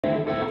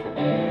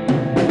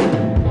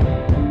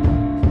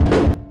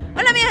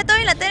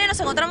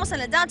encontramos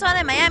en el downtown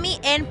de Miami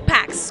en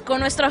PAX con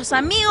nuestros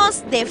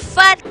amigos de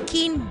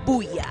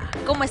FatKingBulla.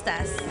 ¿Cómo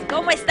estás?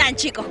 ¿Cómo están,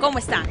 chicos? ¿Cómo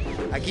están?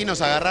 Aquí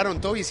nos agarraron,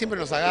 Toby siempre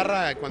nos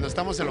agarra cuando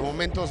estamos en los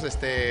momentos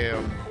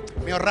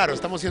medio raros.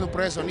 Estamos haciendo un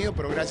prueba de sonido,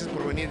 pero gracias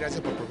por venir, gracias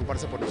por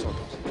preocuparse por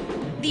nosotros.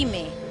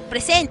 Dime,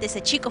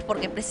 preséntese, chicos,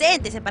 porque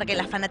preséntese para que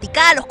la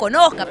fanaticada los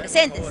conozca,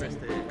 preséntese. Bueno,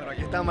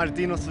 aquí está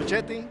Martino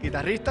Succetti,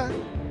 guitarrista.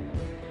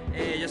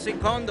 Yo soy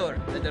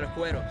Cóndor, desde los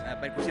cueros,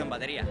 percusión,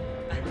 batería.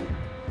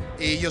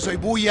 Y yo soy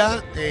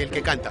Bulla, el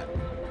que canta.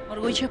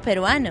 Orgullo es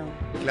peruano.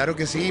 Claro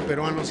que sí,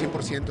 peruano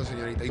 100%,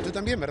 señorita. Y tú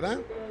también, ¿verdad?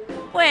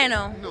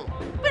 Bueno, No.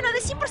 bueno, de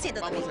 100%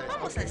 también,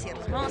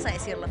 vamos a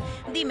decirlo.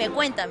 Dime,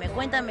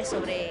 cuéntame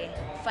sobre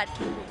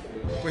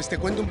FatKingBulla. Pues te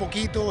cuento un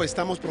poquito,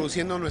 estamos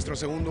produciendo nuestro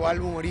segundo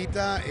álbum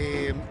ahorita.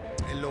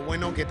 Lo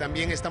bueno que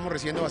también estamos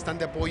recibiendo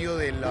bastante apoyo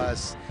de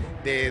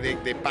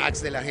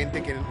PAX, de la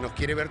gente que nos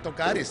quiere ver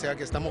tocar, o sea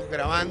que estamos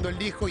grabando el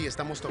disco y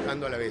estamos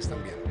tocando a la vez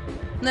también.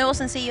 ¿Nuevos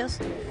sencillos?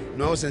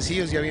 Nuevos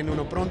sencillos, ya viene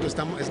uno pronto, es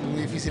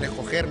muy difícil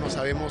escoger, no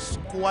sabemos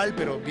cuál,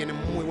 pero vienen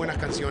muy buenas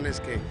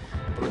canciones que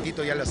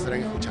prontito ya las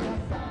estarán escuchando.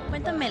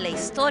 Cuéntame la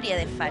historia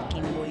de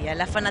FatKingBulla.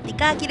 La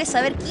fanaticada quiere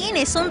saber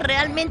quiénes son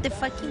realmente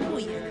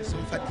FatKingBulla.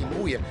 Son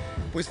FatKingBulla.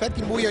 Pues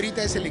FatKingBulla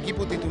ahorita es el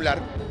equipo titular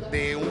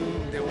de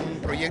un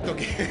proyecto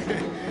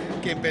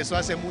que empezó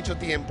hace mucho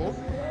tiempo.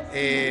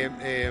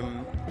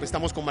 Pues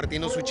estamos con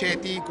Martino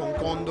Succetti, con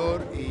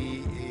Cóndor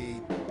y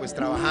pues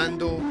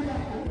trabajando.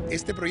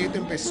 Este proyecto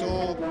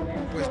empezó,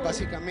 pues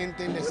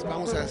básicamente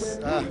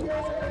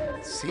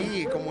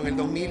sí, como en el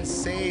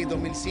 2006,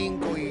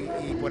 2005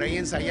 y por ahí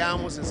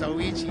ensayábamos en South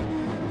Beach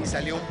y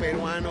salió un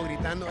peruano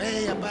gritando,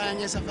 ¡hey,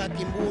 apaguen esa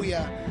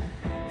FatKingBulla!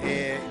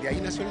 De ahí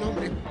nació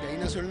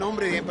el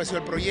nombre, de ahí empezó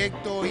el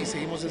proyecto y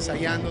seguimos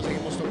ensayando,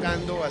 seguimos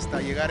tocando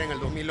hasta llegar en el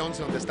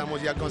 2011 donde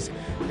estamos ya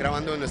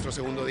grabando nuestro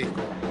segundo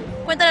disco.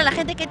 Cuéntale a la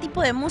gente qué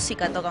tipo de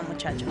música tocan,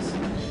 muchachos.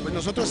 Pues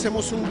nosotros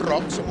hacemos un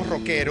rock, somos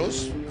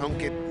rockeros,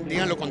 aunque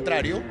digan lo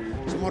contrario,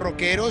 somos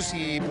rockeros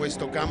y pues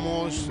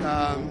tocamos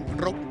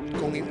rock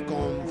con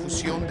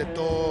fusión de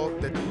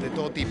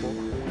todo tipo,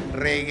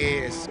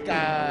 reggae,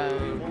 ska,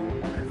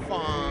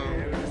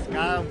 funk,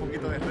 Un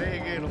poquito de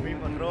reggae, lo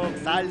mismo rock,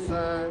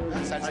 salsa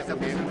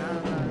también.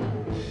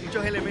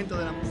 Muchos elementos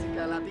de la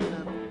música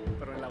latina,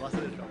 pero en la base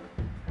del rock.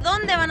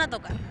 ¿Dónde van a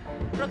tocar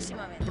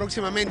próximamente?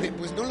 Próximamente,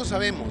 pues no lo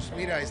sabemos.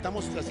 Mira,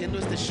 estamos haciendo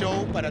este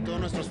show para todos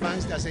nuestros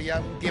fans, de hace ya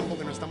un tiempo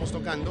que no estamos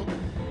tocando,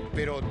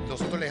 pero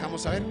nosotros les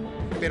dejamos saber.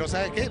 Pero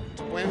 ¿sabe qué?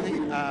 Pueden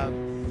ir a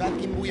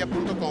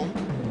FatKingBulla.com.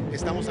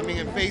 Estamos también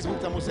en Facebook,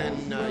 estamos en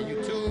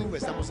YouTube,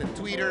 estamos en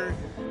Twitter.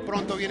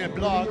 Pronto viene el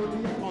blog,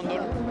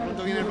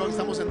 pronto viene el blog,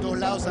 estamos en todos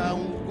lados, a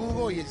un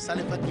Google y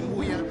sale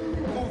FatKingBulla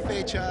con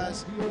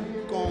fechas,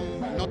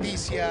 con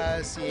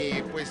noticias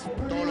y pues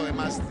todo lo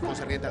demás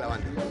concerniente a la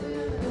banda.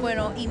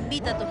 Bueno,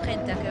 invita a tu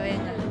gente a que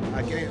venga.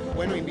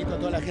 Bueno, invito a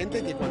toda la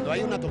gente que cuando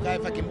hay una tocada de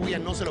FatKingBulla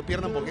no se lo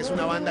pierdan porque es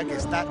una banda que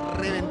está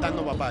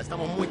reventando, papá.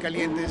 Estamos muy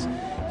calientes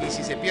y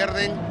si se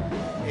pierden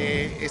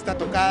esta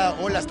tocada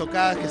o las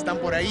tocadas que están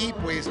por ahí,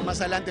 pues más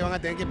adelante van a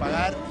tener que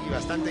pagar y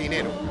bastante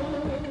dinero.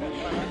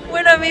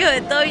 Bueno, amigos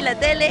de Toby la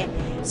Tele,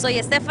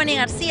 soy Stephanie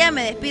García,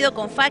 me despido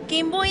con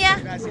FatKingBulla.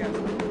 Gracias.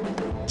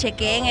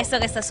 Chequeen esto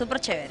que está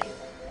súper chévere.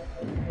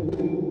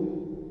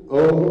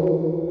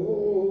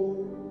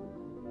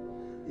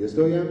 Yo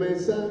estoy a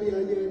mesa de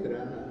ayer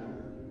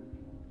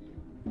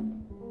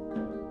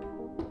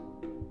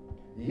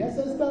y ya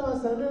se estaba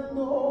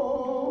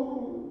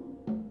sanando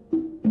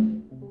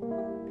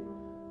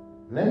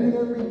la herida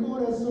en mi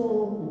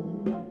corazón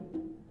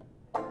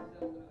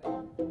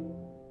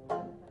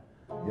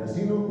y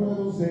así no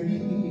puedo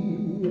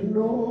seguir,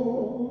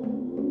 no,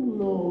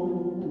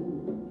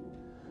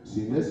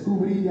 sin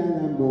descubrir el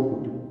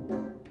amor,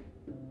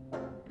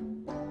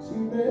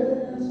 sin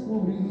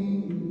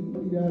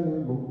descubrir el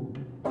amor.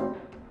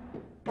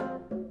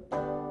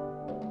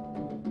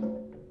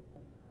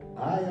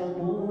 Hay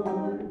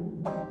amor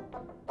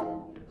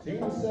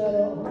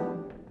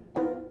sincero.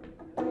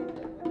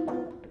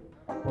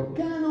 ¿Por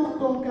qué no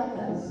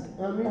tocas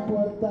a mi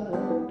puerta?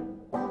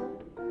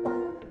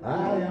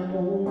 Hay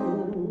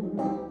amor,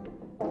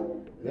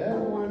 qué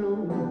bueno.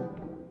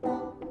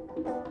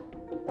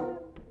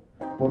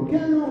 ¿Por qué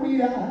no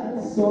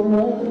miras solo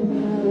el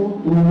dinero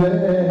tú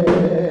ves?